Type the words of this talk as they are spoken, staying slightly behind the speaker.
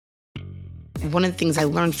One of the things I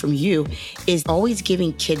learned from you is always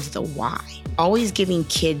giving kids the why, always giving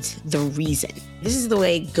kids the reason. This is the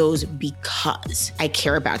way it goes because I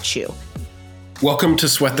care about you. Welcome to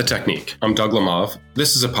Sweat the Technique. I'm Doug Lemov.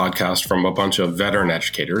 This is a podcast from a bunch of veteran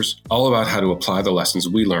educators, all about how to apply the lessons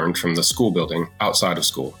we learned from the school building outside of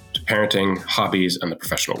school to parenting, hobbies, and the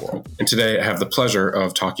professional world. And today I have the pleasure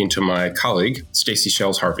of talking to my colleague, Stacey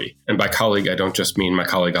Harvey. And by colleague, I don't just mean my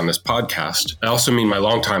colleague on this podcast. I also mean my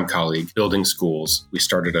longtime colleague building schools. We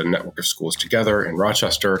started a network of schools together in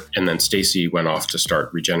Rochester, and then Stacey went off to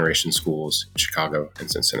start regeneration schools in Chicago and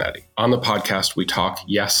Cincinnati. On the podcast, we talk,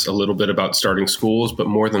 yes, a little bit about starting schools, but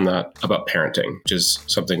more than that, about parenting, which is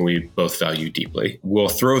something we both value deeply. We'll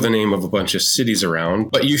throw the name of a bunch of cities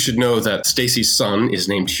around, but you should know that Stacey's son is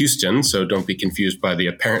named Houston, so don't be confused by the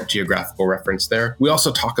apparent geographical reference there. We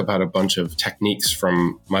also talk about a bunch of techniques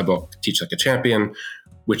from my book, Teach Like a Champion,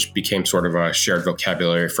 which became sort of a shared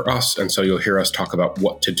vocabulary for us. And so you'll hear us talk about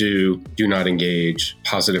what to do not engage,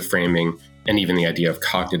 positive framing, and even the idea of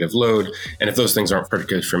cognitive load. And if those things aren't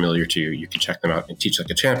particularly familiar to you, you can check them out in Teach Like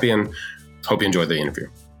a Champion. Hope you enjoyed the interview.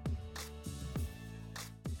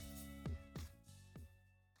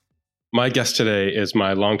 My guest today is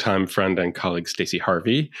my longtime friend and colleague, Stacey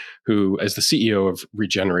Harvey, who is the CEO of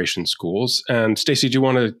Regeneration Schools. And Stacey, do you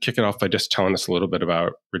want to kick it off by just telling us a little bit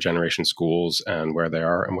about Regeneration Schools and where they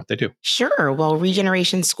are and what they do? Sure. Well,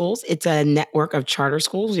 Regeneration Schools, it's a network of charter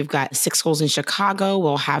schools. We've got 6 schools in Chicago.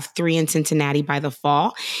 We'll have 3 in Cincinnati by the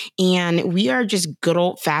fall. And we are just good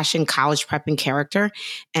old-fashioned college prep and character.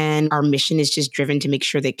 And our mission is just driven to make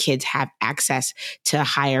sure that kids have access to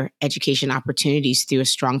higher education opportunities through a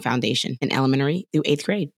strong foundation in elementary through 8th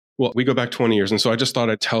grade. Well, we go back 20 years. And so I just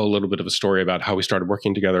thought I'd tell a little bit of a story about how we started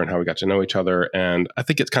working together and how we got to know each other. And I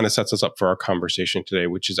think it kind of sets us up for our conversation today,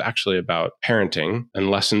 which is actually about parenting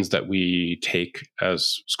and lessons that we take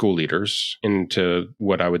as school leaders into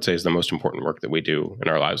what I would say is the most important work that we do in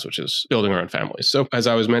our lives, which is building our own families. So as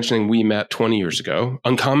I was mentioning, we met 20 years ago.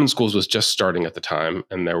 Uncommon Schools was just starting at the time.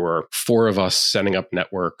 And there were 4 of us setting up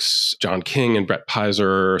networks: John King and Brett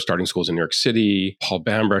Pizer starting schools in New York City, Paul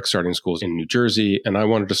Bambrick starting schools in New Jersey. And I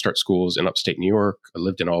wanted to start schools in upstate New York. I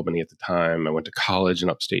lived in Albany at the time. I went to college in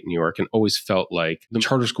upstate New York and always felt like the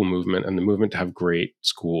charter school movement and the movement to have great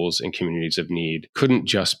schools in communities of need couldn't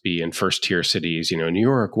just be in first tier cities, New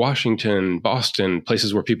York, Washington, Boston,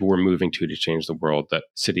 places where people were moving to change the world, that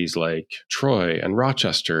cities like Troy and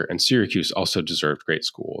Rochester and Syracuse also deserved great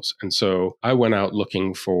schools. And so I went out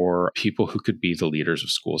looking for people who could be the leaders of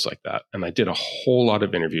schools like that. And I did a whole lot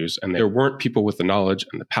of interviews, and there weren't people with the knowledge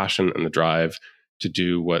and the passion and the drive to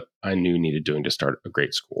do what I knew needed doing to start a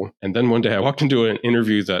great school. And then one day I walked into an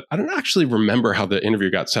interview that I don't actually remember how the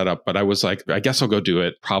interview got set up, but I was like, I guess I'll go do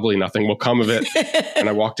it. Probably nothing will come of it. And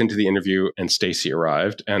I walked into the interview and Stacey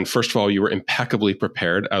arrived. And first of all, you were impeccably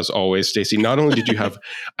prepared as always, Stacey. Not only did you have,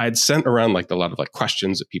 I'd sent around a lot of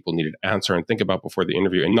questions that people needed to answer and think about before the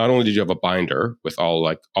interview. And not only did you have a binder with all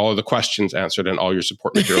of the questions answered and all your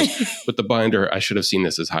support materials, but the binder, I should have seen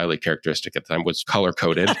this as highly characteristic at the time, was color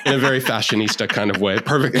coded in a very fashionista kind of way.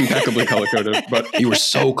 Perfect, impeccably color-coded. But you were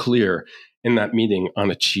so clear in that meeting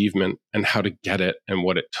on achievement and how to get it and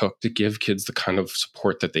what it took to give kids the kind of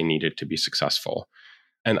support that they needed to be successful.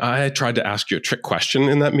 And I tried to ask you a trick question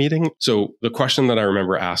in that meeting. So the question that I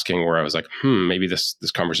remember asking, where I was like, maybe this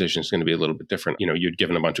conversation is going to be a little bit different. You'd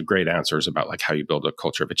given a bunch of great answers about how you build a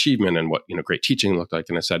culture of achievement and what great teaching looked like.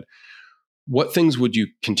 And I said, what things would you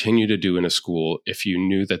continue to do in a school if you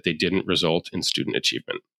knew that they didn't result in student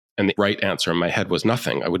achievement? And the right answer in my head was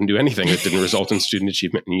nothing. I wouldn't do anything that didn't result in student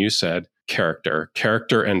achievement. And you said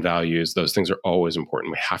character and values. Those things are always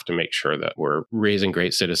important. We have to make sure that we're raising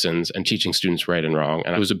great citizens and teaching students right and wrong.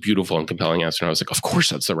 And it was a beautiful and compelling answer. And I was like, of course,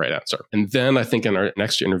 that's the right answer. And then I think in our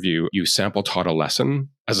next interview, you sample taught a lesson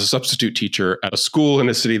as a substitute teacher at a school in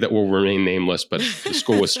a city that will remain nameless, but the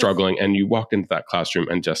school was struggling. And you walked into that classroom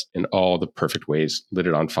and just in all the perfect ways lit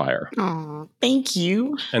it on fire. Oh, thank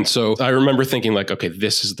you. And so I remember thinking okay,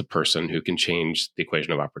 this is the person who can change the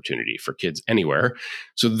equation of opportunity for kids anywhere.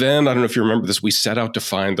 So then, I don't know if you remember this, we set out to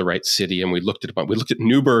find the right city and we looked at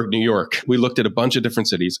Newburgh, New York. We looked at a bunch of different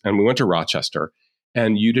cities and we went to Rochester,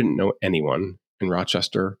 and you didn't know anyone in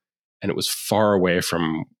Rochester. And it was far away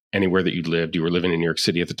from anywhere that you'd lived. You were living in New York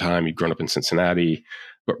City at the time. You'd grown up in Cincinnati.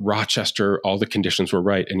 But Rochester, all the conditions were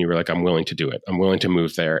right. And you were like, I'm willing to do it. I'm willing to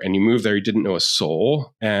move there. And you moved there. You didn't know a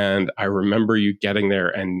soul. And I remember you getting there.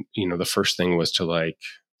 And, the first thing was to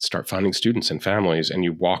start finding students and families. And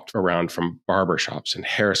you walked around from barber shops and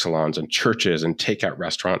hair salons and churches and takeout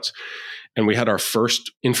restaurants. And we had our first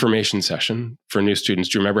information session for new students.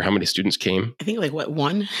 Do you remember how many students came? I think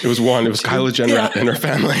one? It was one. It was Kyla Jenrat and her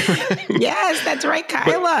family. Yes, that's right,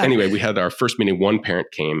 Kyla. But anyway, we had our first meeting. One parent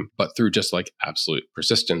came, but through just like absolute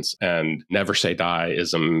persistence and never say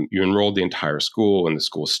die-ism, you enrolled the entire school and the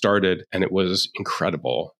school started. And it was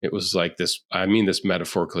incredible. It was like this, I mean this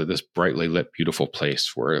metaphorically, this brightly lit, beautiful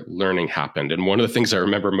place where learning happened. And one of the things I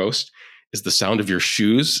remember most is the sound of your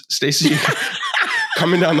shoes, Stacey,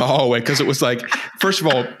 coming down the hallway. Because it was like, first of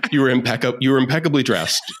all, you were impeccably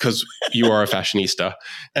dressed because you are a fashionista.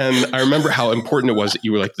 And I remember how important it was that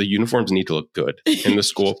you were like, the uniforms need to look good in the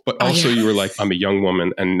school. But also you were like, I'm a young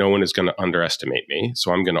woman and no one is going to underestimate me.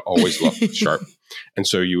 So I'm going to always look sharp. And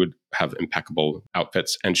so you would have impeccable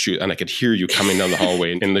outfits and shoes. And I could hear you coming down the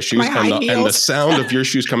hallway in the shoes. And the sound of your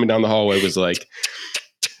shoes coming down the hallway was like,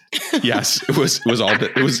 yes, it was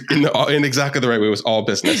in exactly the right way. It was all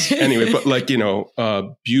business anyway, but like,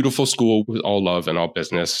 beautiful school with all love and all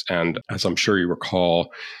business. And as I'm sure you recall,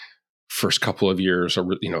 first couple of years, or,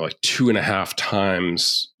 like 2.5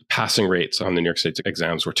 times passing rates on the New York State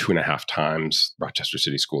exams were 2.5 times Rochester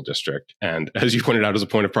City School District. And as you pointed out, as a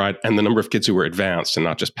point of pride, and the number of kids who were advanced and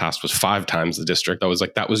not just passed was 5 times the district.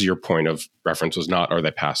 That was your point of reference, was not are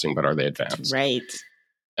they passing, but are they advanced? Right.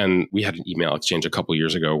 And we had an email exchange a couple of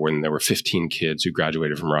years ago when there were 15 kids who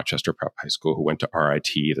graduated from Rochester Prep High School who went to RIT.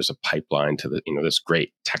 There's a pipeline to this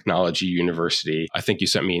great technology university. I think you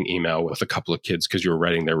sent me an email with a couple of kids because you were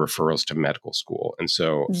writing their referrals to medical school. And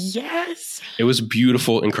so yes, it was a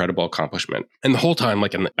beautiful, incredible accomplishment. And the whole time,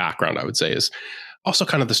 like in the background, I would say is also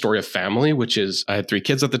kind of the story of family, which is I had 3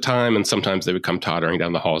 kids at the time, and sometimes they would come tottering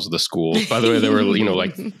down the halls of the school. By the way, they were,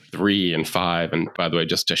 like 3 and 5. And by the way,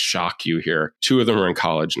 just to shock you here, 2 of them are in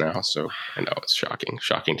college now. So I know it's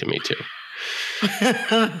shocking to me too.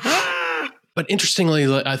 But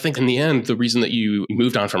interestingly, I think in the end, the reason that you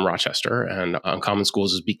moved on from Rochester and Uncommon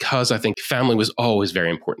Schools is because I think family was always very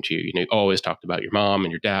important to you. You always talked about your mom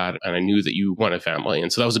and your dad, and I knew that you wanted family.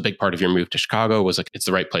 And so that was a big part of your move to Chicago, was like, it's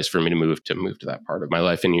the right place for me to move to that part of my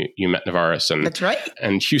life. And you met Navaris, and that's right.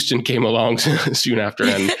 And Houston came along soon after.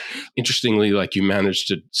 And interestingly, like, you managed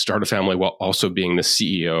to start a family while also being the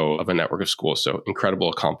CEO of a network of schools. So incredible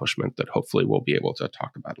accomplishment that hopefully we'll be able to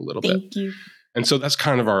talk about a little bit. Thank you. And so that's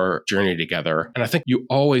kind of our journey together. And I think you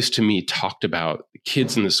always, to me, talked about the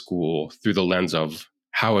kids in the school through the lens of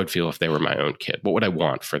how I'd feel if they were my own kid. What would I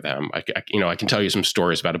want for them? I can tell you some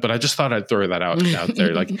stories about it, but I just thought I'd throw that out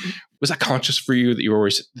there. Like, was that conscious for you that you were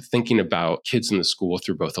always thinking about kids in the school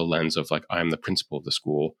through both a lens of like, I'm the principal of the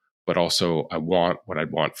school, but also I want what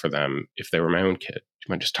I'd want for them if they were my own kid? Do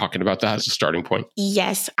you mind just talking about that as a starting point?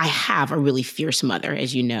 Yes, I have a really fierce mother,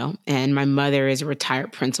 as you know, and my mother is a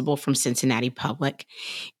retired principal from Cincinnati Public.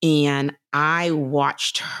 And I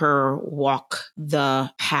watched her walk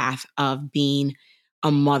the path of being a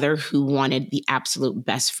mother who wanted the absolute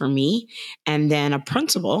best for me, and then a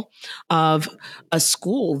principal of a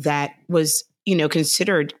school that was,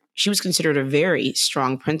 she was considered a very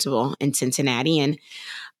strong principal in Cincinnati. And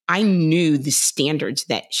I knew the standards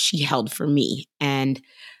that she held for me. And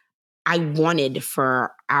I wanted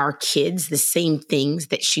for our kids the same things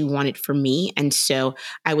that she wanted for me. And so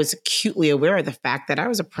I was acutely aware of the fact that I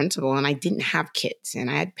was a principal and I didn't have kids, and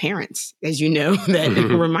I had parents, as you know, that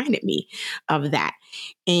reminded me of that.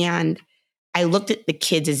 And I looked at the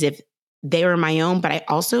kids as if they were my own, but I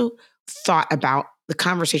also thought about the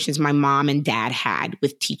conversations my mom and dad had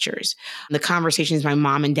with teachers, the conversations my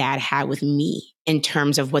mom and dad had with me in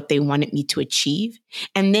terms of what they wanted me to achieve.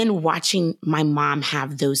 And then watching my mom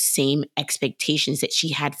have those same expectations that she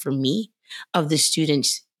had for me of the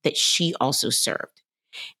students that she also served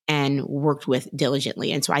and worked with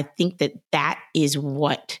diligently. And so I think that is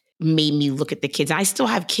what made me look at the kids. I still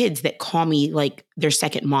have kids that call me like their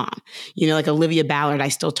second mom. Like Olivia Ballard, I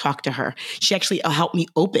still talk to her. She actually helped me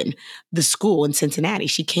open the school in Cincinnati.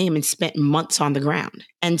 She came and spent months on the ground.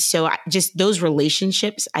 And so just those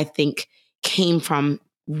relationships, I think, came from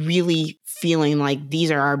really feeling like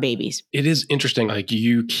these are our babies. It is interesting. Like,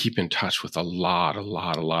 you keep in touch with a lot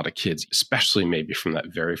of kids, especially maybe from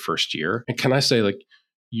that very first year. And can I say, like,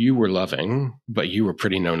 you were loving, but you were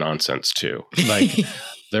pretty no nonsense too. Like,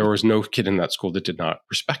 there was no kid in that school that did not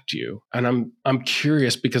respect you. And I'm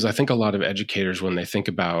curious, because I think a lot of educators, when they think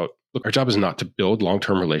about, look, our job is not to build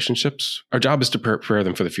long-term relationships. Our job is to prepare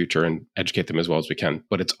them for the future and educate them as well as we can.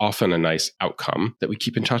 But it's often a nice outcome that we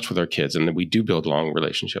keep in touch with our kids and that we do build long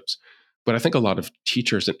relationships. But I think a lot of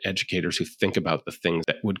teachers and educators who think about the things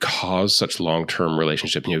that would cause such long-term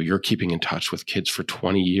relationships, you're keeping in touch with kids for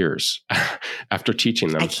 20 years after teaching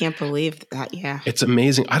them. I can't believe that. Yeah. It's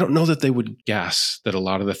amazing. I don't know that they would guess that a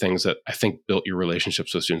lot of the things that I think built your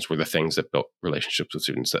relationships with students were the things that built relationships with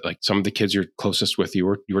students. That like some of the kids you're closest with, you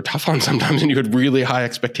were tough on sometimes and you had really high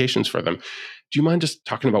expectations for them. Do you mind just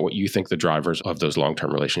talking about what you think the drivers of those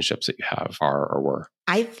long-term relationships that you have are or were?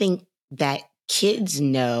 I think that kids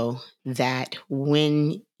know that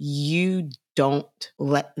when you don't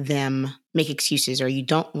let them make excuses or you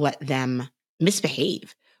don't let them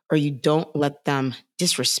misbehave or you don't let them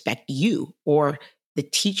disrespect you or the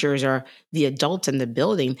teachers or the adults in the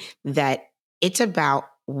building, that it's about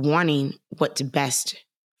wanting what's best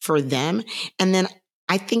for them. And then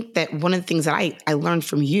I think that one of the things that I learned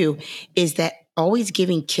from you is that always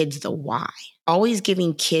giving kids the why, always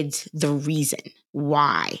giving kids the reason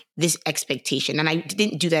why this expectation. And I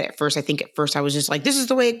didn't do that at first. I think at first I was just like, this is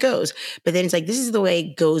the way it goes. But then it's like, this is the way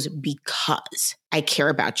it goes because I care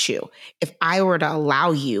about you. If I were to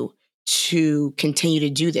allow you to continue to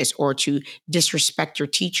do this or to disrespect your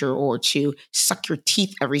teacher or to suck your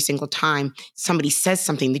teeth every single time somebody says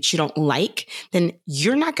something that you don't like, then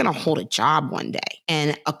you're not going to hold a job one day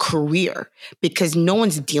and a career because no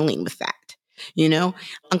one's dealing with that.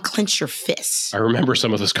 Unclench your fists. I remember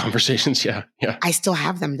some of those conversations. Yeah. I still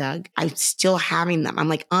have them, Doug. I'm still having them. I'm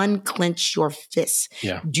like, unclench your fists.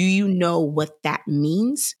 Yeah. Do you know what that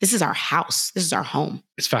means? This is our house. This is our home.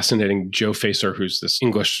 It's fascinating. Jo Facer, who's this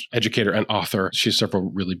English educator and author, she has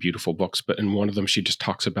several really beautiful books, but in one of them, she just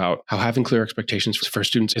talks about how having clear expectations for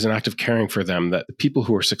students is an act of caring for them, that the people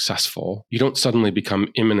who are successful, you don't suddenly become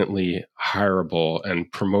imminently hireable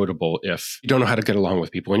and promotable if you don't know how to get along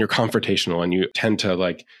with people and you're confrontational and you tend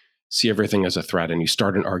to see everything as a threat and you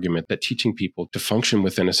start an argument. That teaching people to function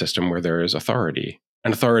within a system where there is authority.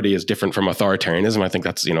 And authority is different from authoritarianism. I think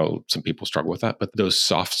that's, some people struggle with that. But those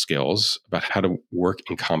soft skills about how to work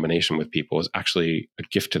in combination with people is actually a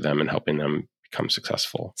gift to them in helping them become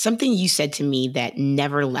successful. Something you said to me that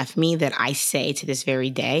never left me that I say to this very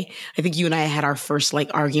day. I think you and I had our first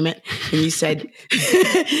argument and you said,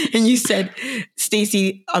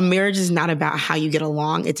 Stacey, a marriage is not about how you get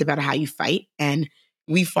along. It's about how you fight. And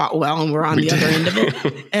we fought well and we're on the other end of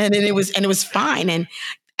it. And it was fine. And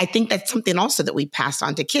I think that's something also that we pass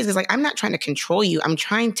on to kids. It's like, I'm not trying to control you. I'm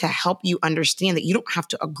trying to help you understand that you don't have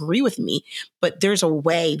to agree with me, but there's a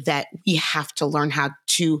way that we have to learn how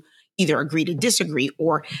to either agree to disagree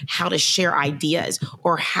or how to share ideas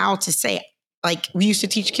or how to say, like we used to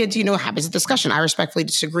teach kids, habits of discussion. I respectfully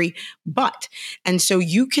disagree, but, and so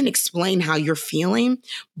you can explain how you're feeling,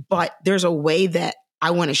 but there's a way that I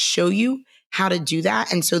want to show you how to do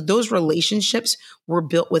that. And so those relationships were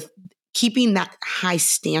built with keeping that high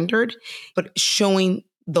standard, but showing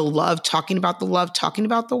the love, talking about the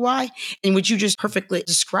why, and what you just perfectly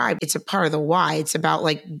described. It's a part of the why. It's about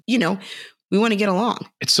we want to get along.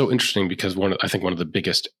 It's so interesting because I think one of the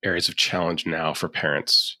biggest areas of challenge now for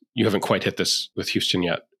parents, you haven't quite hit this with Houston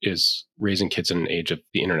yet, is raising kids in an age of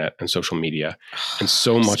the internet and social media. And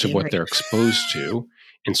so much of what they're exposed to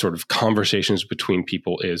in sort of conversations between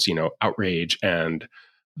people is, outrage and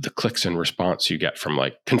the clicks and response you get from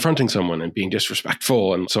confronting someone and being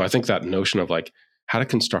disrespectful. And so I think that notion of how to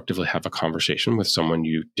constructively have a conversation with someone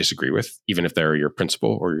you disagree with, even if they're your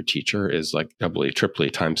principal or your teacher, is doubly, triply,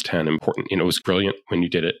 times 10 important. It was brilliant when you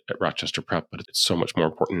did it at Rochester Prep, but it's so much more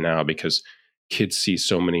important now because kids see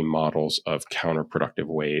so many models of counterproductive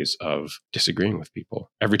ways of disagreeing with people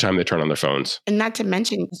every time they turn on their phones. And not to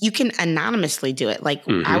mention, you can anonymously do it.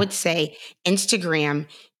 I would say Instagram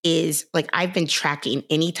is I've been tracking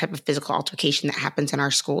any type of physical altercation that happens in our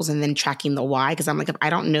schools and then tracking the why. Because I'm if I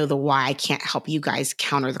don't know the why, I can't help you guys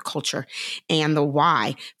counter the culture. And the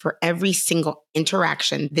why for every single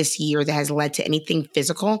interaction this year that has led to anything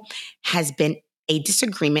physical has been a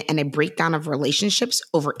disagreement and a breakdown of relationships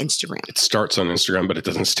over Instagram. It starts on Instagram, but it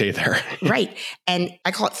doesn't stay there. Right. And I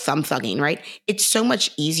call it thumb thugging, right? It's so much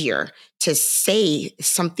easier to say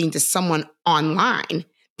something to someone online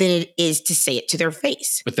than it is to say it to their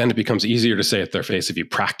face. But then it becomes easier to say it to their face if you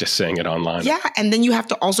practice saying it online. Yeah. And then you have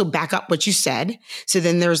to also back up what you said. So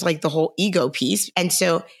then there's the whole ego piece. And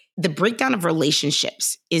so the breakdown of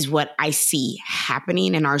relationships is what I see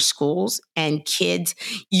happening in our schools. And kids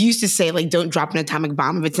used to say, don't drop an atomic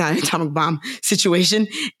bomb if it's not an atomic bomb situation.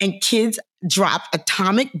 And kids drop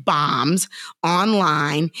atomic bombs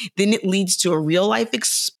online. Then it leads to a real life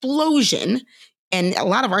explosion. And a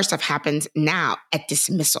lot of our stuff happens now at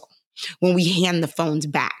dismissal when we hand the phones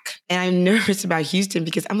back. And I'm nervous about Houston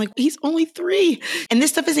because I'm he's only 3 and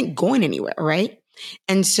this stuff isn't going anywhere, right?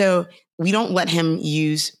 And so we don't let him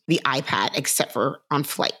use the iPad except for on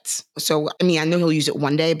flights. So, I mean, I know he'll use it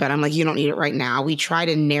one day, but I'm like, you don't need it right now. We try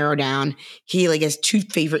to narrow down. He like has 2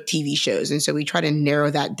 favorite TV shows. And so we try to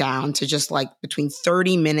narrow that down to just like between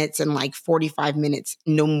 30 minutes and like 45 minutes,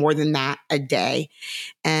 no more than that a day.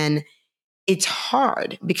 And it's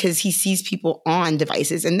hard because he sees people on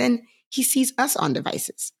devices and then he sees us on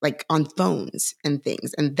devices, like on phones and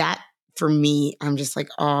things. And that for me, I'm just like,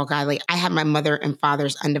 oh God, like I have my mother and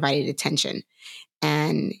father's undivided attention.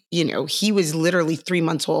 And, he was literally 3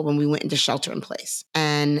 months old when we went into shelter in place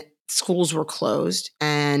and schools were closed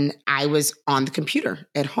and I was on the computer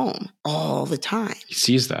at home all the time. He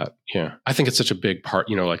sees that. Yeah. I think it's such a big part,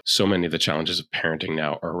 like so many of the challenges of parenting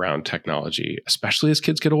now are around technology, especially as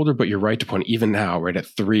kids get older. But you're right to point, even now, right at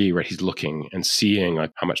 3, right, he's looking and seeing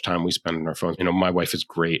like how much time we spend on our phones. My wife is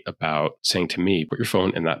great about saying to me, put your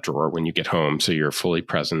phone in that drawer when you get home so you're fully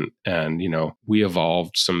present. And, we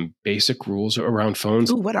evolved some basic rules around phones.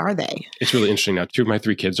 Ooh, what are they? It's really interesting now. 2 of my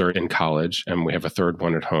 3 kids are in college and we have a third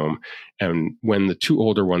one at home. And when the 2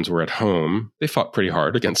 older ones were at home, they fought pretty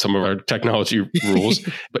hard against some of our technology rules.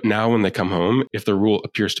 But now when they come home, if the rule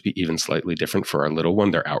appears to be even slightly different for our little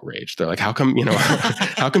one, they're outraged. They're like, how come,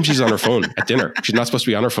 how come she's on her phone at dinner? She's not supposed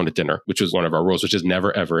to be on her phone at dinner, which was one of our rules, which is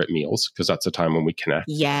never, ever at meals, because that's the time when we connect.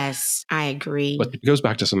 Yes, I agree. But it goes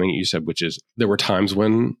back to something you said, which is there were times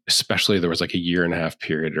when, especially there was like a 1.5 year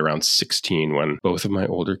period around 16, when both of my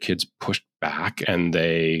older kids pushed back and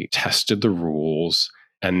they tested the rules.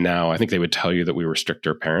 And now I think they would tell you that we were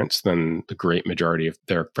stricter parents than the great majority of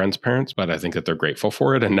their friends' parents, but I think that they're grateful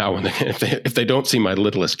for it. And now when if they don't see my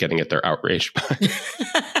littlest getting it, they're outraged by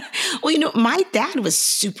it. Well, my dad was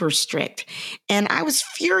super strict and I was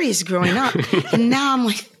furious growing up. And now I'm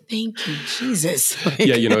like, thank you, Jesus.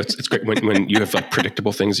 Yeah, it's great when you have like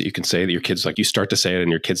predictable things that you can say that your kids like, you start to say it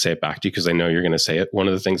and your kids say it back to you because they know you're going to say it. One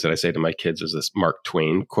of the things that I say to my kids is this Mark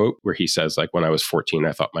Twain quote where he says, like, when I was 14,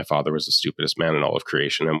 I thought my father was the stupidest man in all of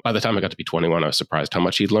creation. And by the time I got to be 21, I was surprised how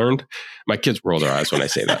much he'd learned. My kids roll their eyes when I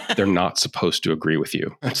say that. They're not supposed to agree with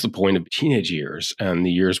you. That's the point of teenage years and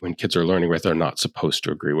the years when kids are learning, right? They're not supposed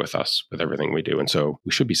to agree with us with everything we do. And so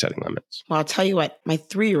we should be setting limits. Well, I'll tell you what, my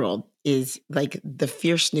 3-year-old is like the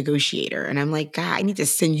fierce negotiator. And I'm like, God, I need to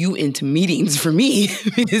send you into meetings for me.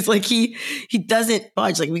 Because like he doesn't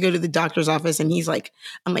budge. Like we go to the doctor's office and he's like,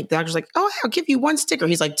 I'm like, the doctor's like, oh, I'll give you 1 sticker.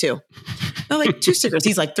 He's like 2. I'm like 2 stickers.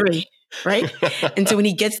 He's like 3. Right. And so when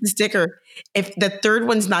he gets the sticker, if the third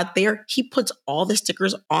one's not there, he puts all the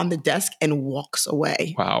stickers on the desk and walks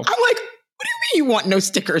away. Wow. I'm like, what do you mean you want no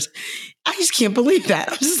stickers? I just can't believe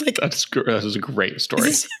that. I'm just like, that is a great story.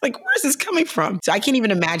 Where's this coming from? So I can't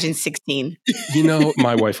even imagine 16.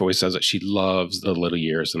 My wife always says that she loves the little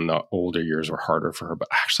years and the older years were harder for her, but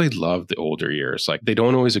I actually love the older years. Like they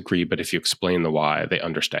don't always agree, but if you explain the why, they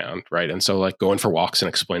understand, right? And so like going for walks and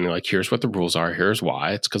explaining like, here's what the rules are, here's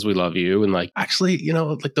why, it's because we love you. And like, actually,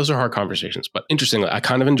 like those are hard conversations, but interestingly, I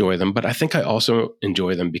kind of enjoy them, but I think I also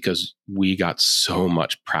enjoy them because we got so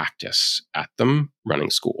much practice at them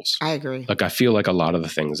running schools. I agree. Like, I feel like a lot of the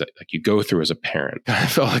things that like you go through as a parent, I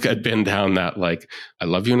felt like I'd been down that, like, I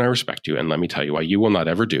love you and I respect you. And let me tell you why you will not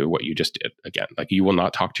ever do what you just did again. Like you will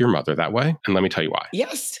not talk to your mother that way. And let me tell you why.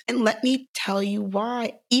 Yes. And let me tell you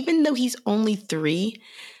why. Even though he's only 3,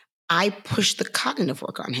 I push the cognitive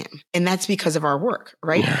work on him. And that's because of our work,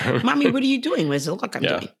 right? Mommy, what are you doing? What does it look like I'm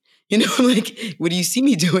doing? Like, what do you see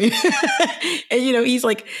me doing? And, he's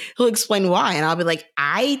like, he'll explain why. And I'll be like,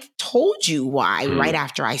 I told you why right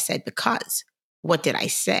after I said because. What did I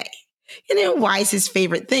say? Why is his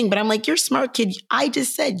favorite thing? But I'm like, you're a smart kid. I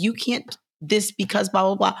just said you can't this because blah,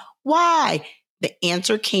 blah, blah. Why? The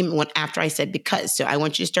answer came after I said because. So I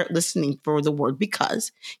want you to start listening for the word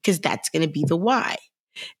because that's going to be the why.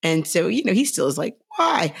 And so, he still is like,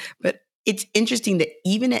 why? But it's interesting that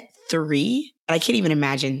even at 3, I can't even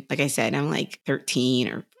imagine, like I said, I'm like 13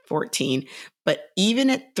 or 14, but even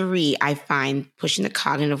at 3, I find pushing the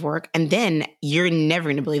cognitive work. And then you're never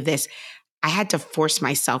going to believe this. I had to force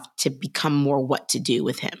myself to become more what to do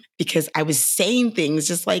with him because I was saying things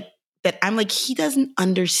just like that. I'm like, he doesn't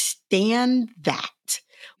understand that.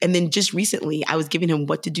 And then just recently, I was giving him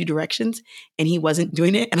what to do directions and he wasn't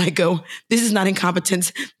doing it. And I go, this is not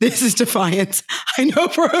incompetence. This is defiance. I know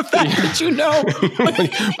for a fact that you know.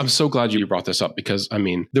 I'm so glad you brought this up because,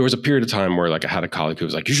 there was a period of time where like I had a colleague who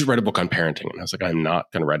was like, you should write a book on parenting. And I was like, I'm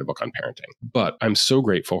not going to write a book on parenting. But I'm so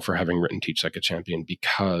grateful for having written Teach Like a Champion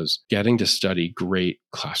because getting to study great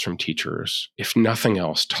classroom teachers, if nothing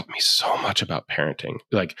else, taught me so much about parenting,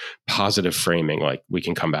 like positive framing. Like we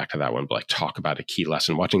can come back to that one, but like talk about a key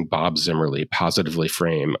lesson. Watching Bob Zimmerly positively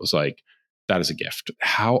frame, it was like, that is a gift.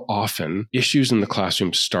 How often issues in the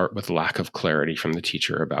classroom start with lack of clarity from the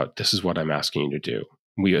teacher about this is what I'm asking you to do.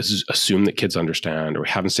 We assume that kids understand, or we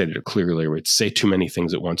haven't stated it clearly, or we'd say too many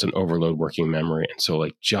things at once and overload working memory. And so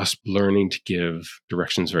like just learning to give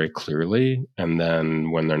directions very clearly. And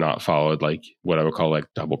then when they're not followed, like what I would call like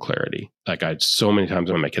double clarity. Like I so many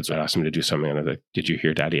times when my kids would ask me to do something, and I'm like, did you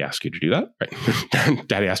hear daddy ask you to do that? Right.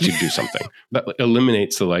 Daddy asked you to do something. That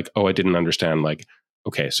eliminates the like, oh, I didn't understand. Like,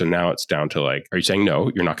 okay, so now it's down to like, are you saying no,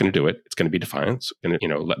 you're not going to do it? It's going to be defiance. And,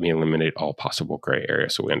 let me eliminate all possible gray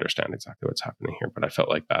areas so we understand exactly what's happening here. But I felt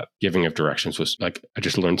like that giving of directions was like, I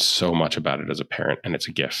just learned so much about it as a parent. And it's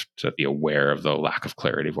a gift to be aware of the lack of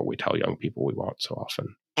clarity of what we tell young people we want so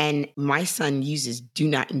often. And my son uses do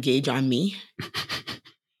not engage on me.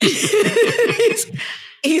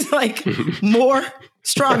 He's like, more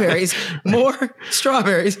strawberries, more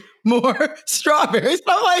strawberries, more strawberries.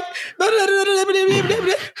 I'm like,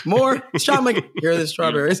 more strawberries. I'm like, here are the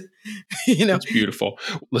strawberries. It's beautiful.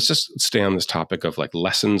 Let's just stay on this topic of like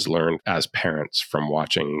lessons learned as parents from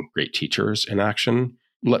watching great teachers in action.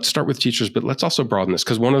 Let's start with teachers, but let's also broaden this,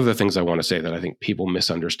 because one of the things I want to say that I think people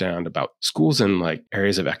misunderstand about schools in like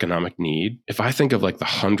areas of economic need, if I think of like the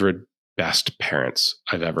 100 best parents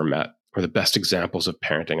I've ever met, or the best examples of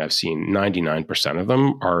parenting I've seen, 99% of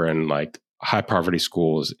them are in like high poverty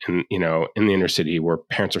schools in the inner city where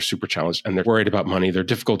parents are super challenged and they're worried about money, their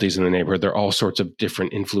difficulties in the neighborhood. There are all sorts of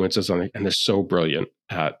different influences on it. And they're so brilliant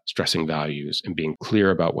at stressing values and being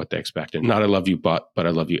clear about what they expect. And not I love you, but I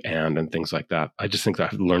love you and things like that. I just think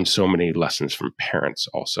that I've learned so many lessons from parents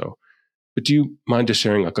also. But do you mind just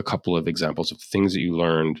sharing like a couple of examples of things that you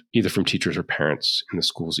learned either from teachers or parents in the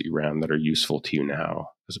schools that you ran that are useful to you now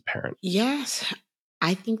as a parent? Yes.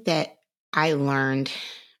 I think that I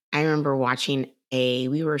remember watching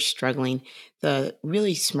we were struggling, the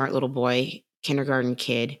really smart little boy, kindergarten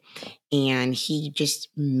kid, and he just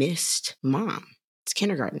missed mom. It's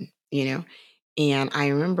kindergarten, And I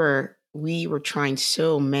remember we were trying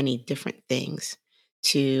so many different things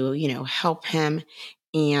to, help him.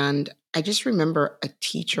 And I just remember a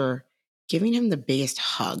teacher giving him the biggest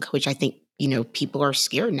hug, which I think, people are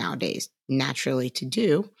scared nowadays naturally to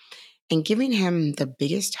do, and giving him the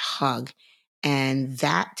biggest hug, and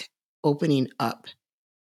that opening up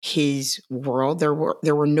his world. There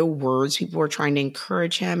were no words. People were trying to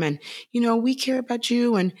encourage him, and we care about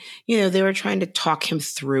you, and they were trying to talk him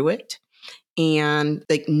through it, and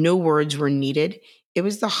like no words were needed. It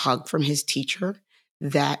was the hug from his teacher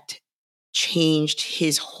that changed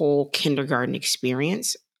his whole kindergarten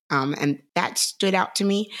experience. And that stood out to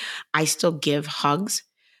me. I still give hugs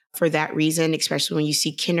for that reason, especially when you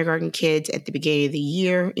see kindergarten kids at the beginning of the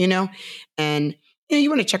year, and you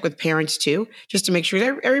want to check with parents too, just to make sure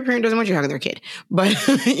that every parent doesn't want you hugging their kid. But,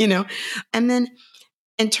 and then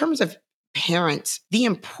in terms of parents, the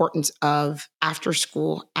importance of after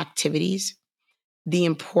school activities, the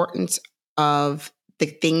importance of the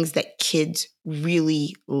things that kids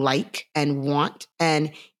really like and want.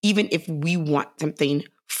 And even if we want something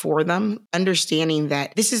for them, understanding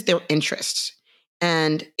that this is their interests.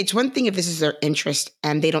 And it's one thing if this is their interest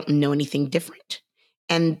and they don't know anything different.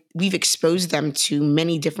 And we've exposed them to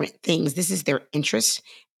many different things. This is their interest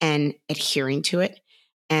and adhering to it.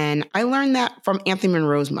 And I learned that from Anthony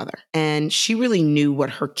Monroe's mother. And she really knew what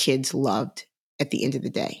her kids loved at the end of the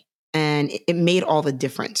day. And it made all the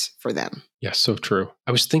difference for them. Yes, so true.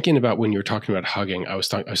 I was thinking about when you were talking about hugging, I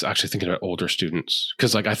was actually thinking about older students.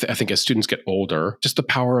 Because like I think as students get older, just the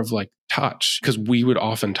power of like touch, because we would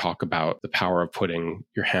often talk about the power of putting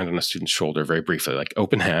your hand on a student's shoulder very briefly, like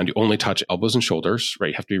open hand, you only touch elbows and shoulders, right?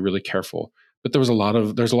 You have to be really careful. But there's a lot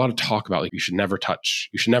of talk about like you should never touch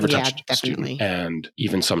a student. And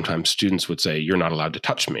even sometimes students would say, you're not allowed to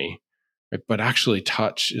touch me. Right? But actually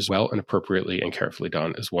touch is well and appropriately and carefully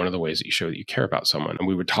done is one of the ways that you show that you care about someone. And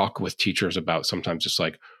we would talk with teachers about sometimes just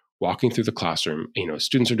like walking through the classroom,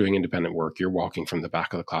 students are doing independent work. You're walking from the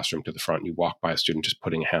back of the classroom to the front. You walk by a student, just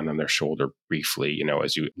putting a hand on their shoulder briefly,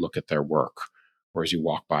 as you look at their work, or as you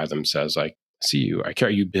walk by them says like, see you, I care.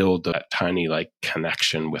 You build that tiny like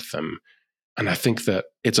connection with them. And I think that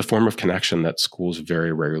it's a form of connection that schools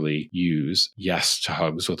very rarely use. Yes, to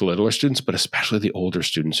hugs with littler students, but especially the older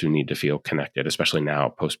students who need to feel connected, especially now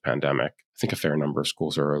post-pandemic. I think a fair number of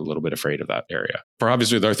schools are a little bit afraid of that area. For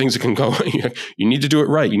obviously, there are things that can go, you need to do it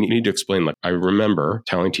right. You need to explain. Like I remember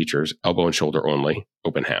telling teachers, elbow and shoulder only,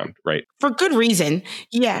 open hand, right? For good reason.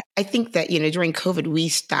 Yeah. I think that, during COVID, we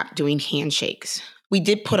stopped doing handshakes. We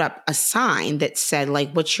did put up a sign that said,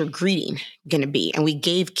 like, what's your greeting going to be? And we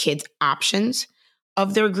gave kids options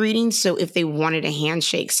of their greetings. So if they wanted a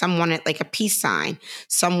handshake, some wanted like a peace sign,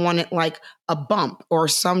 some wanted like a bump, or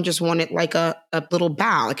some just wanted like a little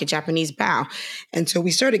bow, like a Japanese bow. And so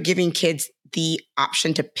we started giving kids the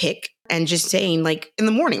option to pick and just saying, like, in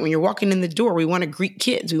the morning when you're walking in the door, we want to greet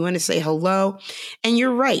kids. We want to say hello. And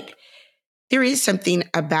you're right. There is something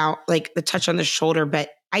about like the touch on the shoulder, but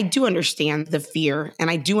I do understand the fear. And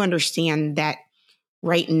I do understand that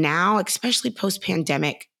right now, especially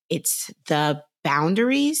post-pandemic, it's the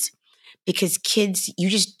boundaries, because kids, you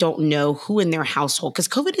just don't know who in their household,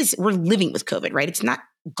 because we're living with COVID, right? It's not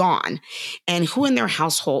gone. And who in their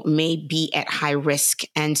household may be at high risk.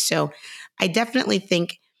 And so I definitely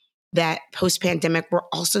think that post-pandemic, we're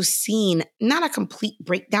also seeing not a complete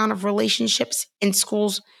breakdown of relationships in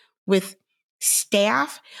schools with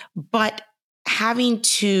staff, but having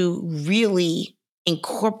to really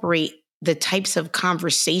incorporate the types of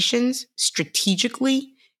conversations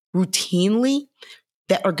strategically, routinely,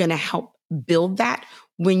 that are going to help build that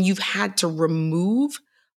when you've had to remove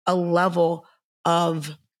a level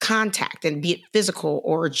of contact, and be it physical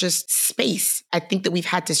or just space. I think that we've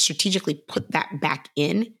had to strategically put that back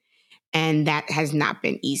in. And that has not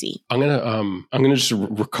been easy. I'm gonna just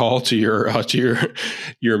recall to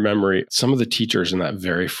your memory some of the teachers in that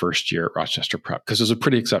very first year at Rochester Prep, because it was a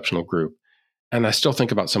pretty exceptional group. And I still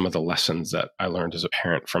think about some of the lessons that I learned as a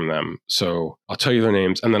parent from them. So I'll tell you their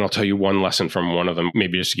names, and then I'll tell you one lesson from one of them,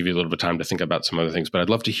 maybe just to give you a little bit of time to think about some other things. But I'd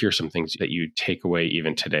love to hear some things that you take away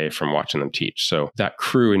even today from watching them teach. So that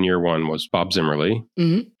crew in year one was Bob Zimmerly,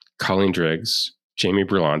 Colleen Driggs, Jamie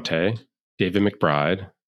Brulante, David McBride,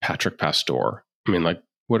 Patrick Pastor. I mean, like,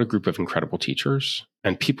 what a group of incredible teachers.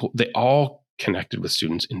 And people, they all connected with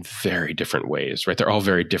students in very different ways, right? They're all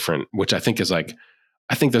very different, which I think is like,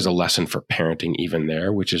 I think there's a lesson for parenting even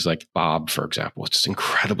there, which is like Bob, for example, was just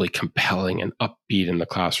incredibly compelling and upbeat in the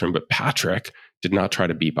classroom. But Patrick did not try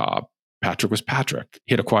to be Bob. Patrick was Patrick.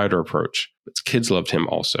 He had a quieter approach, but kids loved him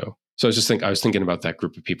also. So I was thinking about that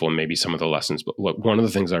group of people and maybe some of the lessons. But one of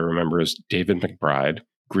the things I remember is David McBride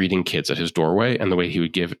greeting kids at his doorway, and the way he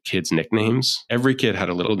would give kids nicknames. Every kid had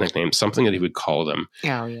a little nickname, something that he would call them.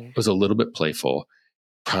 Oh, yeah. It was a little bit playful.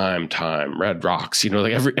 Prime time, Red Rocks,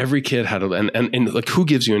 like every kid had and like, who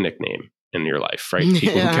gives you a nickname in your life, right?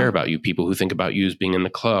 People who care about you, people who think about you as being in the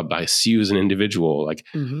club. I see you as an individual. Like,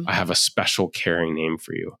 I have a special caring name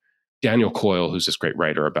for you. Daniel Coyle, who's this great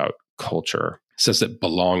writer about culture, says that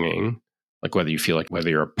belonging, like whether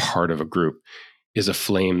you're a part of a group, is a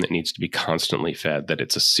flame that needs to be constantly fed, that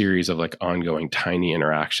it's a series of like ongoing tiny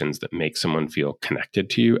interactions that make someone feel connected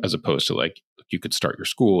to you, as opposed to like, you could start your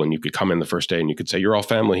school and you could come in the first day and you could say, you're all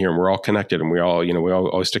family here and we're all connected and we all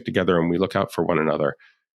always stick together and we look out for one another.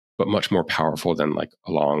 But much more powerful than like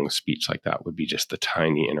a long speech like that would be just the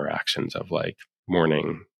tiny interactions of like,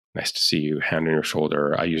 morning, nice to see you, hand on your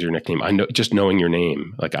shoulder, I use your nickname. I know, just knowing your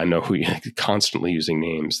name, like I know who you, constantly using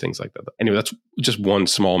names, things like that. Anyway, that's just one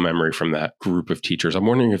small memory from that group of teachers. I'm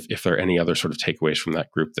wondering if there are any other sort of takeaways from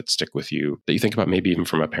that group that stick with you, that you think about maybe even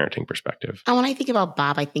from a parenting perspective. And when I think about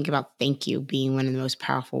Bob, I think about thank you being one of the most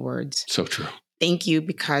powerful words. So true. Thank you,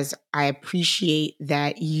 because I appreciate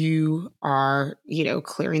that you are,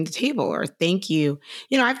 clearing the table, or thank you.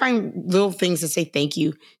 I find little things to say thank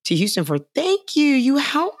you to Houston for. Thank you. You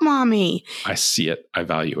helped mommy. I see it. I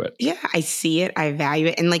value it. Yeah, I see it. I value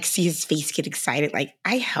it. And like, see his face get excited. Like,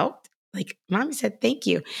 I helped. Like, mommy said, thank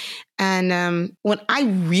you. And when I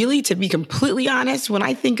really, to be completely honest, when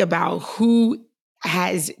I think about who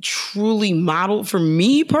has truly modeled for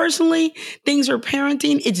me personally things for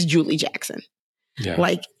parenting, it's Julie Jackson. Yeah.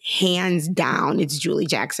 Like, hands down, it's Julie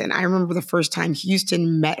Jackson. I remember the first time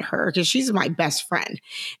Houston met her, because she's my best friend.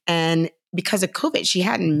 And because of COVID, she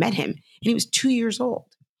hadn't met him. And he was 2 years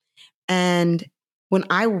old. And when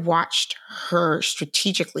I watched her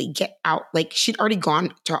strategically get out, like, she'd already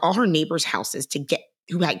gone to all her neighbors' houses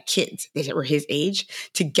who had kids that were his age,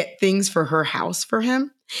 to get things for her house for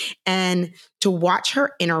him. And to watch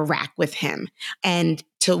her interact with him, and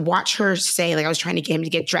to watch her say, like, I was trying to get him to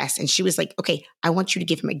get dressed. And she was like, okay, I want you to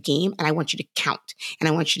give him a game and I want you to count. And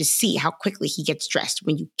I want you to see how quickly he gets dressed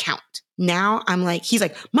when you count. Now I'm like, he's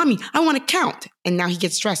like, mommy, I want to count. And now he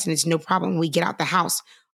gets dressed and it's no problem. We get out the house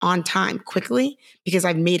on time quickly because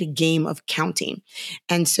I've made a game of counting.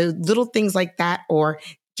 And so little things like that, or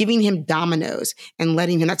giving him dominoes and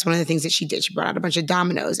letting him, that's one of the things that she did. She brought out a bunch of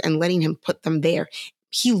dominoes and letting him put them there.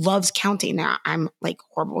 He loves counting. Now, I'm like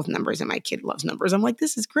horrible with numbers and my kid loves numbers. I'm like,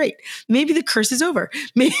 this is great. Maybe the curse is over.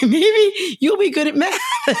 Maybe you'll be good at math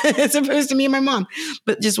as opposed to me and my mom.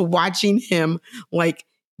 But just watching him like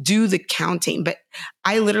do the counting. But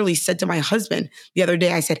I literally said to my husband the other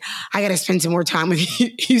day, I said, I got to spend some more time with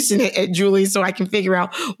Houston at Julie so I can figure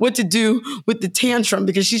out what to do with the tantrum,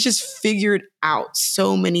 because she's just figured out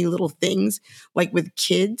so many little things like with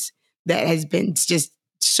kids that has been just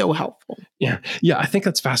so helpful. Yeah. I think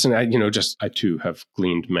that's fascinating. I too have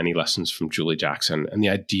gleaned many lessons from Julie Jackson, and the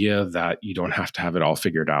idea that you don't have to have it all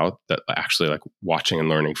figured out, that actually like watching and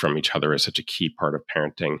learning from each other is such a key part of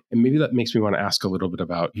parenting. And maybe that makes me want to ask a little bit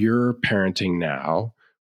about your parenting now.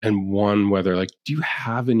 And one, whether like, do you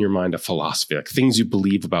have in your mind a philosophy, like things you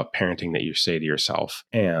believe about parenting that you say to yourself?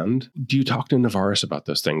 And do you talk to Navaris about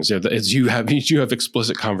those things? As you have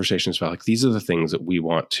explicit conversations about like, these are the things that we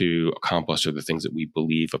want to accomplish, or the things that we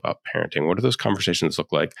believe about parenting. What do those conversations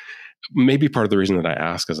look like? Maybe part of the reason that I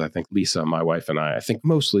ask is I think Lisa, my wife, and I think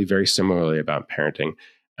mostly very similarly about parenting.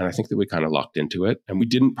 And I think that we kind of locked into it, and we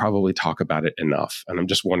didn't probably talk about it enough. And I'm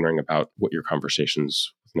just wondering about what your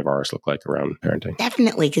conversations with Navaris look like around parenting.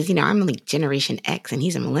 Definitely, because, I'm like Generation X and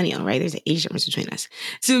he's a millennial, right? There's an age difference between us.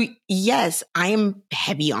 So yes, I am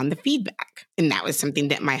heavy on the feedback. And that was something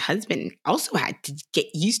that my husband also had to get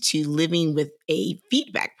used to, living with a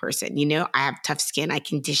feedback person. I have tough skin. I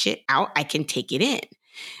can dish it out. I can take it in.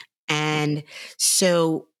 And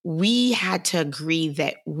so we had to agree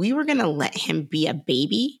that we were going to let him be a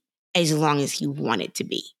baby as long as he wanted to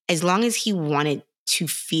be, as long as he wanted to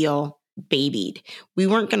feel babied. We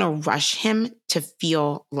weren't going to rush him to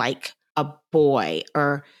feel like a boy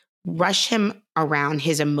or rush him around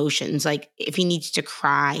his emotions. Like if he needs to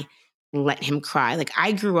cry, let him cry. Like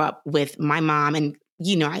I grew up with my mom, and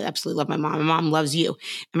I absolutely love my mom. My mom loves you.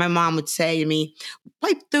 And my mom would say to me,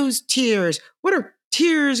 wipe those tears. What are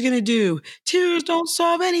tears going to do? Tears don't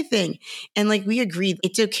solve anything. And like we agreed,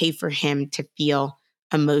 it's okay for him to feel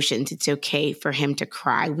emotions. It's okay for him to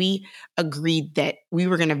cry. We agreed that we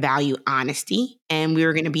were going to value honesty and we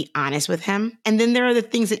were going to be honest with him. And then there are the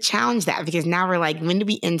things that challenge that, because now we're like, when do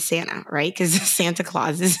we end Santa, right? Because Santa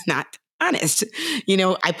Claus is not honest.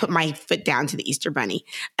 I put my foot down to the Easter Bunny.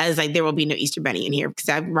 I was like, there will be no Easter Bunny in here because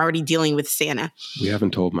I'm already dealing with Santa. We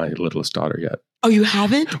haven't told my littlest daughter yet. Oh, you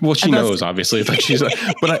haven't? Well, she knows, obviously, but she's like,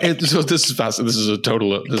 so this is fast. This is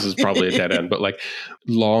probably a dead end, but like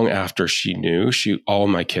long after she knew, all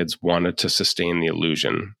my kids wanted to sustain the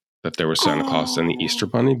illusion that there was Santa Claus and the Easter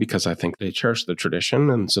Bunny, because I think they cherish the tradition.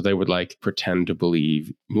 And so they would like pretend to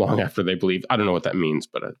believe long after they believe. I don't know what that means,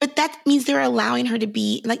 but that means they're allowing her to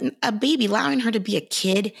be like a baby, allowing her to be a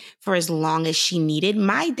kid for as long as she needed.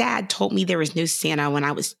 My dad told me there was no Santa when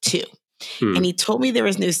I was 2. And he told me there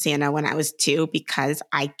was no Santa when I was 2 because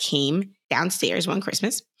I came downstairs one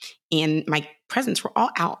Christmas and my presents were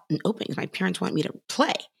all out and open because my parents wanted me to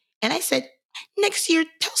play. And I said, next year,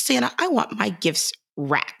 tell Santa I want my gifts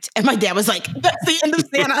wrapped. And my dad was like, that's the end of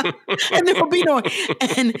Santa. And there will be no.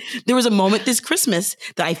 And there was a moment this Christmas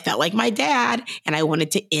that I felt like my dad, and I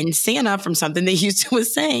wanted to end Santa from something that Houston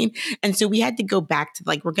was saying. And so we had to go back to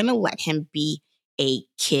like, we're going to let him be a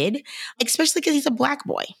kid, especially because he's a Black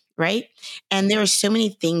boy. Right. And there are so many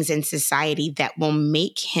things in society that will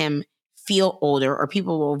make him feel older, or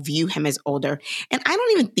people will view him as older. And I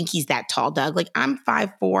don't even think he's that tall, Doug. Like I'm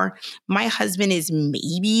 5'4". My husband is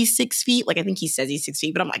maybe 6 feet. Like I think he says he's 6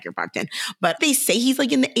 feet, but I'm like, you're 5'10". But they say he's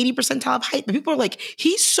like in the 80th percentile of height. But people are like,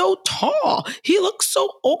 he's so tall. He looks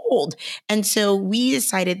so old. And so we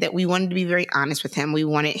decided that we wanted to be very honest with him. We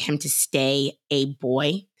wanted him to stay a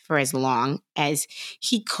boy for as long as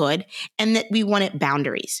he could, and that we wanted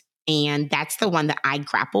boundaries. And that's the one that I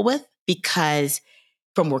grapple with, because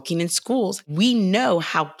from working in schools, we know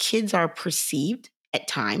how kids are perceived at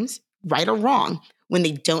times, right or wrong, when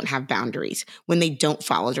they don't have boundaries, when they don't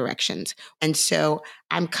follow directions. And so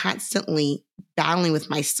I'm constantly battling with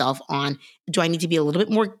myself on, do I need to be a little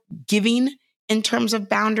bit more giving in terms of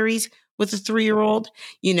boundaries with a 3-year-old?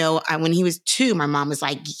 When he was 2, my mom was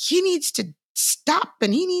like, he needs to stop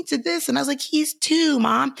and he needs this. And I was like, he's 2,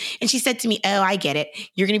 Mom. And she said to me, oh, I get it.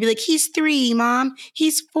 You're going to be like, he's 3, Mom.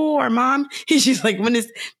 He's 4, Mom. And she's like, when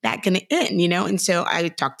is that going to end? And so I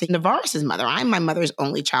talked to Navaris's mother. I'm my mother's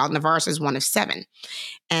only child. Navaris is one of 7.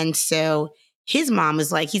 And so his mom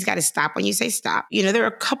was like, he's got to stop when you say stop. There are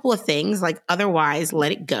a couple of things like, otherwise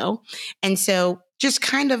let it go. And so just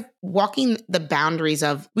kind of walking the boundaries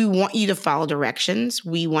of, we want you to follow directions.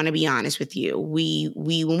 We want to be honest with you. We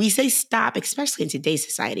when we say stop, especially in today's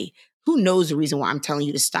society, who knows the reason why I'm telling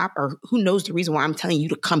you to stop, or who knows the reason why I'm telling you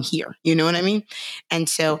to come here? You know what I mean? And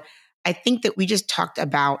so I think that we just talked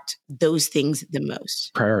about those things the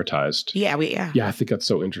most. Prioritized. Yeah. Yeah, I think that's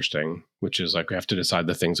so interesting, which is like we have to decide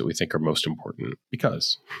the things that we think are most important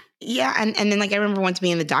because. Yeah. And then like I remember once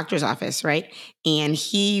being in the doctor's office, right? And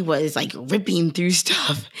he was like ripping through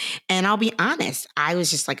stuff. And I'll be honest, I was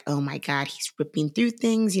just like, oh my God, he's ripping through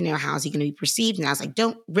things. You know, how's he going to be perceived? And I was like,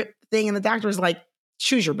 don't rip the thing. And the doctor was like,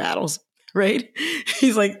 choose your battles, right?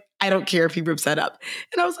 He's like, I don't care if he rips that up.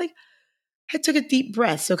 And I was like, I took a deep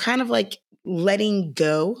breath. So kind of like letting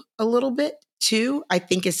go a little bit too, I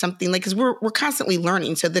think is something like, because we're constantly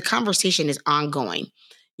learning. So the conversation is ongoing,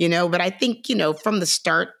 you know, but I think, you know, from the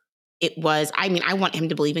start, it was, I mean, I want him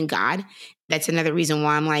to believe in God. That's another reason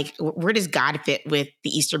why I'm like, where does God fit with the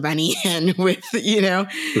Easter Bunny and with, you know?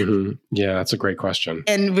 Mm-hmm. Yeah, that's a great question.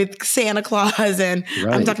 And with Santa Claus, and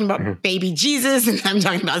Right. I'm talking about baby Jesus, and I'm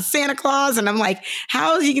talking about Santa Claus, and I'm like,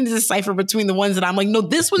 how is he going to decipher between the ones that I'm like, no,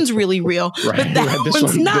 this one's really real, Right. but that This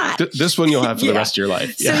one's one, not. This one you'll have for the rest of your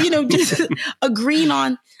life. So, you know, just agreeing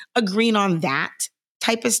on that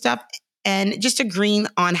type of stuff. And just agreeing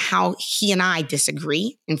on how he and I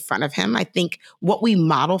disagree in front of him. I think what we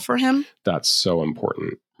model for him. That's so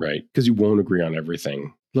important, right? Because you won't agree on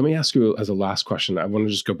everything. Let me ask you as a last question. I want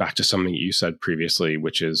to just go back to something you said previously,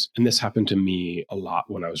 which is, and this happened to me a lot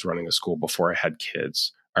when I was running a school before I had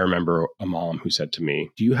kids. I remember a mom who said to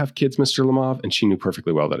me, do you have kids, Mr. Lemov? And she knew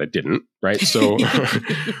perfectly well that I didn't, right? So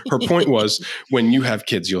her point was, when you have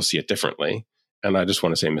kids, you'll see it differently. And I just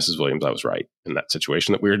want to say, Mrs. Williams, I was right in that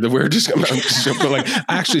situation. That we're just but like,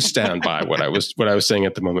 I actually stand by what I was saying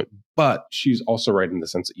at the moment. But she's also right in the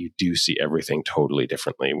sense that you do see everything totally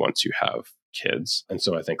differently once you have kids. And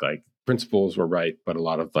so I think like principles were right, but a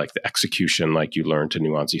lot of like the execution, like you learn to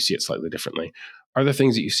nuance, you see it slightly differently. Are there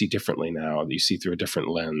things that you see differently now that you see through a different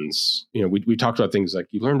lens? You know, we talked about things like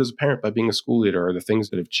you learned as a parent by being a school leader. Are the things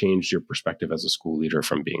that have changed your perspective as a school leader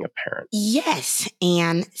from being a parent? Yes.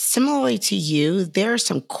 And similarly to you, there are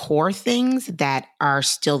some core things that are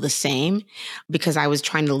still the same because I was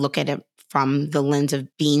trying to look at it from the lens of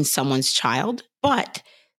being someone's child. But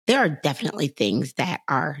there are definitely things that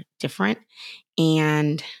are different.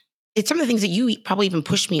 And it's some of the things that you probably even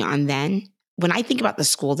pushed me on then. When I think about the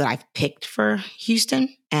school that I've picked for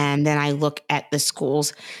Houston, and then I look at the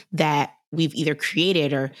schools that we've either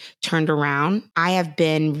created or turned around, I have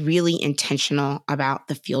been really intentional about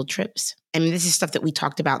the field trips. I mean, this is stuff that we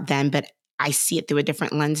talked about then, but I see it through a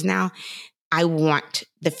different lens now. I want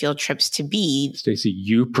the field trips to be... Stacey,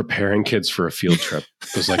 you preparing kids for a field trip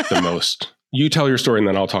was like the most... You tell your story and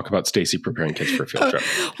then I'll talk about Stacey preparing kids for a field trip.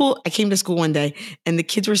 Well, I came to school one day and the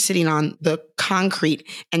kids were sitting on the concrete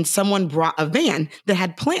and someone brought a van that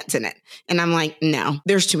had plants in it. And I'm like, no,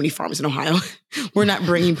 there's too many farms in Ohio. We're not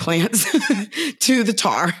bringing plants to the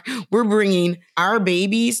tar. We're bringing our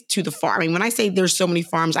babies to the farm. I mean, when I say there's so many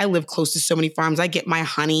farms, I live close to so many farms. I get my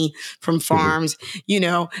honey from farms. Mm-hmm. You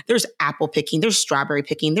know, there's apple picking, there's strawberry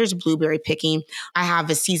picking, there's blueberry picking. I have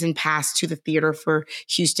a season pass to the theater for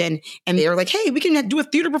Houston and they were like, hey, we can do a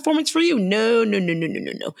theater performance for you. No.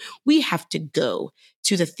 We have to go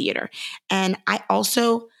to the theater. And I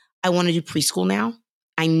want to do preschool now.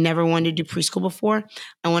 I never wanted to do preschool before.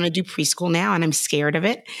 I want to do preschool now and I'm scared of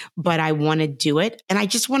it, but I want to do it. And I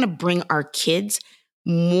just want to bring our kids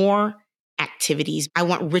more activities. I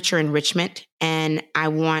want richer enrichment and I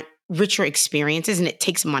want richer experiences and it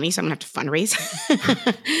takes money. So I'm going to have to fundraise.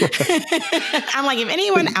 I'm like, if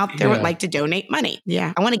anyone out there would like to donate money,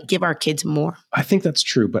 I want to give our kids more. I think that's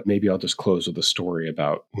true, but maybe I'll just close with a story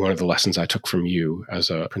about one of the lessons I took from you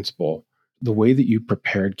as a principal. The way that you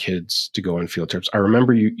prepared kids to go on field trips. I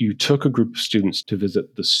remember you took a group of students to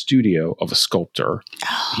visit the studio of a sculptor.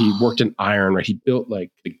 Oh. He worked in iron, right? He built like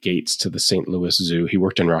the gates to the St. Louis Zoo. He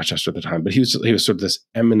worked in Rochester at the time, but he was sort of this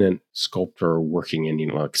eminent sculptor working in,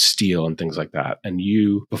 like steel and things like that. And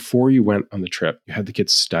before you went on the trip, you had the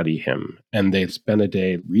kids study him and they spent a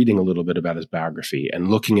day reading a little bit about his biography and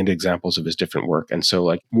looking at examples of his different work. And so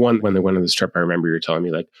like when they went on this trip, I remember you were telling me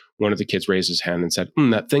like one of the kids raised his hand and said,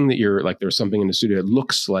 that thing that you're like, there's something in the studio that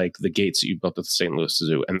looks like the gates that you built at the St. Louis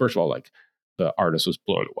Zoo. And first of all, like the artist was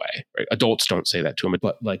blown away, right? Adults don't say that to him,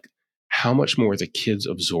 but like how much more the kids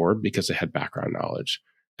absorbed because they had background knowledge.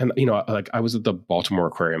 And, like I was at the Baltimore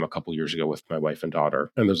Aquarium a couple years ago with my wife and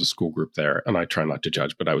daughter, and there's a school group there. And I try not to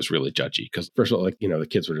judge, but I was really judgy because first of all, like, the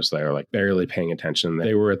kids were just there, like barely paying attention.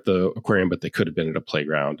 They were at the aquarium, but they could have been at a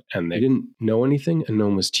playground and they didn't know anything and no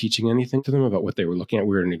one was teaching anything to them about what they were looking at.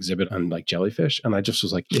 We were at an exhibit on like jellyfish. And I just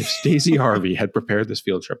was like, if Stacey Harvey had prepared this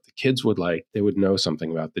field trip, the kids would they would know something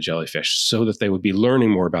about the jellyfish so that they would be learning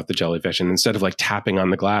more about the jellyfish. And instead of like tapping on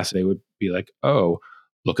the glass, they would be like, oh,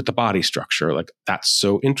 look at the body structure. Like that's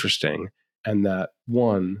so interesting. And that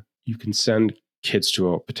one, you can send kids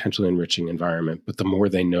to a potentially enriching environment, but the more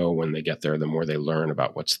they know when they get there, the more they learn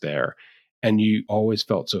about what's there. And you always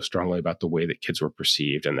felt so strongly about the way that kids were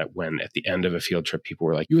perceived, and that when at the end of a field trip, people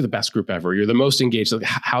were like, "You were the best group ever. You're the most engaged." Like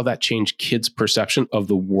how that changed kids' perception of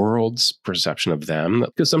the world's perception of them.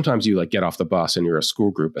 Because sometimes you like get off the bus and you're a school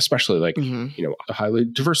group, especially like, a highly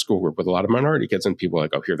diverse school group with a lot of minority kids, and people are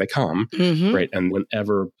like, "Oh, here they come." Right. And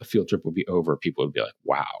whenever a field trip would be over, people would be like,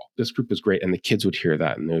 "Wow, this group is great." And the kids would hear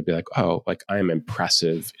that and they would be like, "Oh, like I am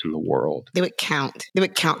impressive in the world." They would count. They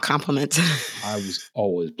would count compliments. I was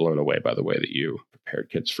always blown away by the way that you prepared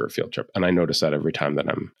kids for a field trip. And I notice that every time that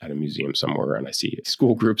I'm at a museum somewhere and I see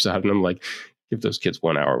school groups out, and I'm like, give those kids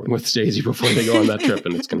 1 hour with Stacey before they go on that trip,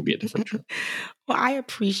 and it's going to be a different trip. Well, I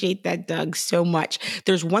appreciate that, Doug, so much.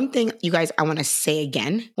 There's one thing, you guys, I want to say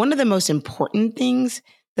again. One of the most important things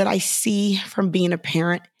that I see from being a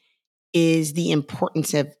parent is the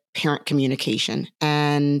importance of parent communication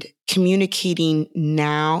and communicating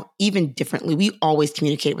now even differently. We always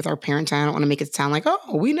communicate with our parents. I don't want to make it sound like,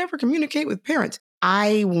 oh, we never communicate with parents.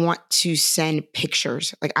 I want to send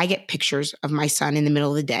pictures. Like I get pictures of my son in the middle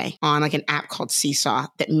of the day on like an app called Seesaw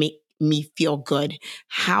that make me feel good.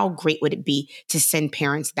 How great would it be to send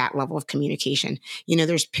parents that level of communication?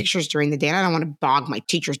 There's pictures during the day, and I don't want to bog my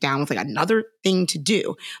teachers down with like another thing to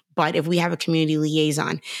do. But if we have a community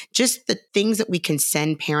liaison, just the things that we can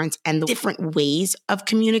send parents and the different ways of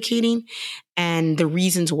communicating and the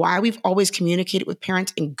reasons why we've always communicated with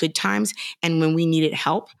parents in good times and when we needed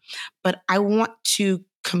help. But I want to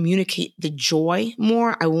communicate the joy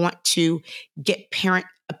more. I want to get parent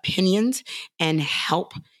opinions and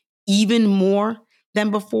help even more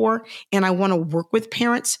than before. And I want to work with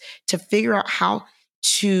parents to figure out how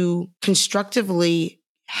to constructively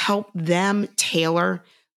help them tailor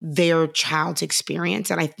their child's experience.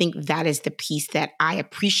 And I think that is the piece that I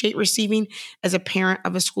appreciate receiving as a parent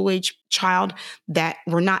of a school-age child, that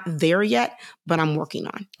we're not there yet, but I'm working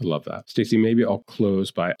on. I love that. Stacey, maybe I'll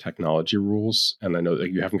close by technology rules. And I know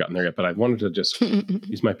that you haven't gotten there yet, but I wanted to just,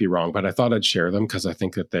 these might be wrong, but I thought I'd share them because I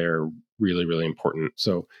think that they're really, really important.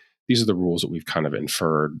 So these are the rules that we've kind of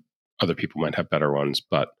inferred. Other people might have better ones,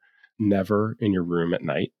 but never in your room at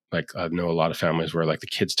night. Like I know a lot of families where like the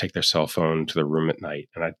kids take their cell phone to their room at night.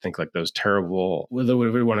 And I think like those terrible,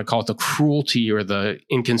 whatever we want to call it, the cruelty or the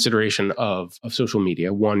inconsideration of social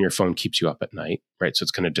media. One, your phone keeps you up at night, right? So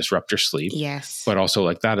it's going to disrupt your sleep. Yes. But also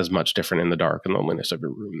like that is much different in the dark and loneliness of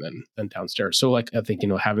your room than downstairs. So like I think,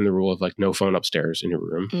 having the rule of like no phone upstairs in your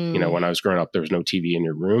room. When I was growing up, there was no TV in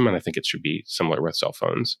your room. And I think it should be similar with cell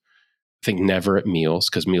phones. I think never at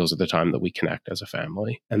meals, because meals are the time that we connect as a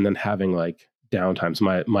family. And then having like downtimes.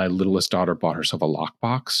 My littlest daughter bought herself a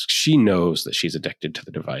lockbox. She knows that she's addicted to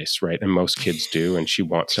the device, right? And most kids do, and she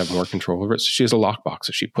wants to have more control over it. So she has a lockbox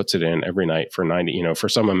that she puts it in every night for 90, for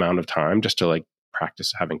some amount of time, just to like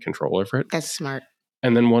practice having control over it. That's smart.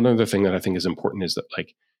 And then one other thing that I think is important is that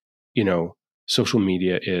like, social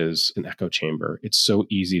media is an echo chamber. It's so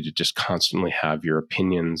easy to just constantly have your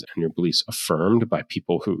opinions and your beliefs affirmed by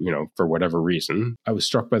people who, for whatever reason. I was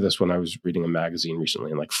struck by this when I was reading a magazine recently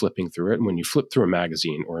and like flipping through it. And when you flip through a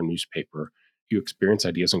magazine or a newspaper, you experience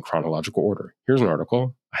ideas in chronological order. Here's an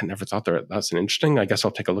article. I never thought that's an interesting. I guess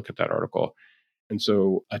I'll take a look at that article. And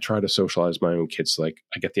so I try to socialize my own kids. Like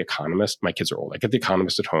I get The Economist. My kids are old. I get The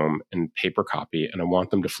Economist at home in paper copy, and I want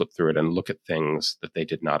them to flip through it and look at things that they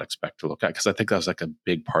did not expect to look at. Because I think that was like a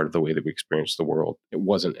big part of the way that we experienced the world. It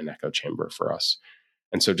wasn't an echo chamber for us.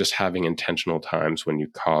 And so just having intentional times when you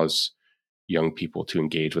cause young people to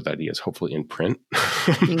engage with ideas, hopefully in print,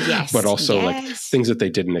 Yes, but also like things that they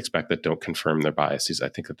didn't expect that don't confirm their biases. I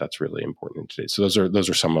think that's really important today. So those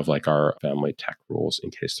are some of like our family tech rules in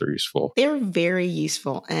case they're useful. They're very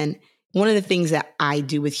useful. And one of the things that I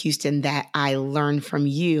do with Houston that I learned from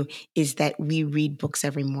you is that we read books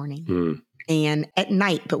every morning. And at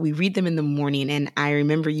night, but we read them in the morning. And I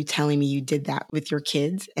remember you telling me you did that with your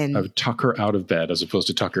kids. And I would tuck her out of bed as opposed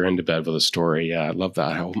to tuck her into bed with a story. Yeah, I love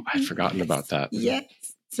that. I'd forgotten about that. Yes.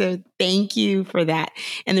 So thank you for that.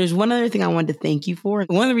 And there's one other thing I wanted to thank you for.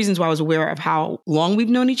 One of the reasons why I was aware of how long we've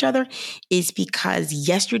known each other is because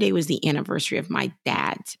yesterday was the anniversary of my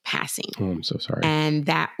dad's passing. Oh, I'm so sorry. And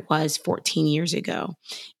that was 14 years ago.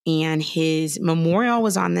 And his memorial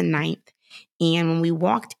was on the 9th. And when we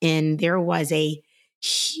walked in, there was a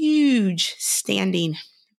huge standing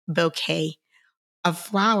bouquet of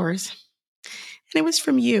flowers. And it was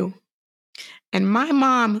from you. And my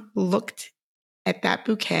mom looked at that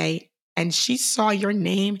bouquet and she saw your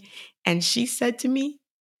name and she said to me,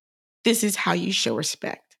 "This is how you show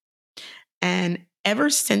respect." And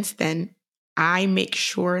ever since then, I make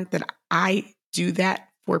sure that I do that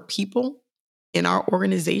for people in our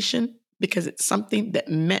organization because it's something that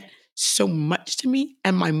meant so much to me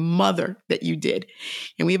and my mother that you did.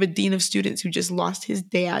 And we have a dean of students who just lost his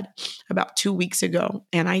dad about 2 weeks ago.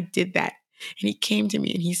 And I did that. And he came to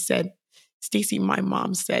me and he said, Stacey, my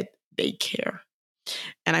mom said they care.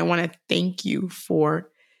 And I want to thank you for,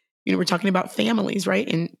 we're talking about families, right?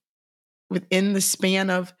 And within the span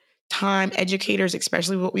of time, educators,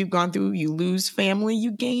 especially what we've gone through, you lose family, you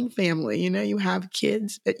gain family. You have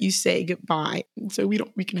kids that you say goodbye. And so we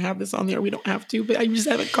can have this on there. We don't have to, but I just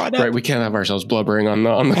haven't caught up. Right, we can't have ourselves blubbering on the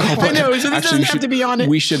call. I know, so this doesn't have to be on it.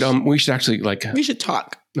 We should actually we should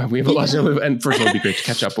talk. We have a lot, and first of all, it'd be great to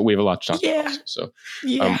catch up, but we have a lot to talk about also.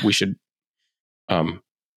 So we should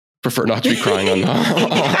prefer not to be crying on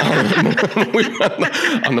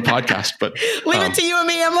the podcast, but leave it to you and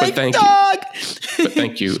me. I'm like, dog. But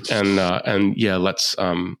thank you, and yeah, let's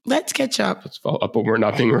catch up. Let's follow up, but we're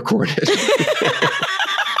not being recorded.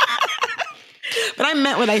 But I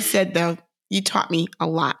meant what I said, though. You taught me a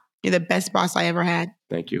lot. You're the best boss I ever had.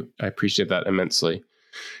 Thank you. I appreciate that immensely.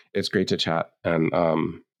 It's great to chat, and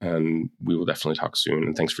we will definitely talk soon.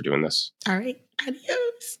 And thanks for doing this. All right,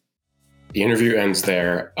 adios. The interview ends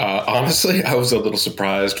there. Honestly, I was a little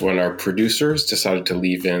surprised when our producers decided to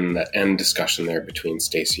leave in that end discussion there between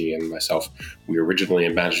Stacey and myself. We originally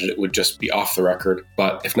imagined it would just be off the record,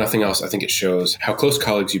 but if nothing else, I think it shows how close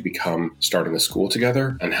colleagues you become starting the school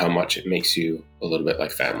together and how much it makes you a little bit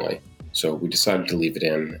like family. So we decided to leave it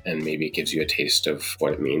in, and maybe it gives you a taste of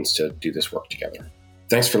what it means to do this work together.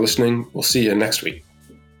 Thanks for listening. We'll see you next week.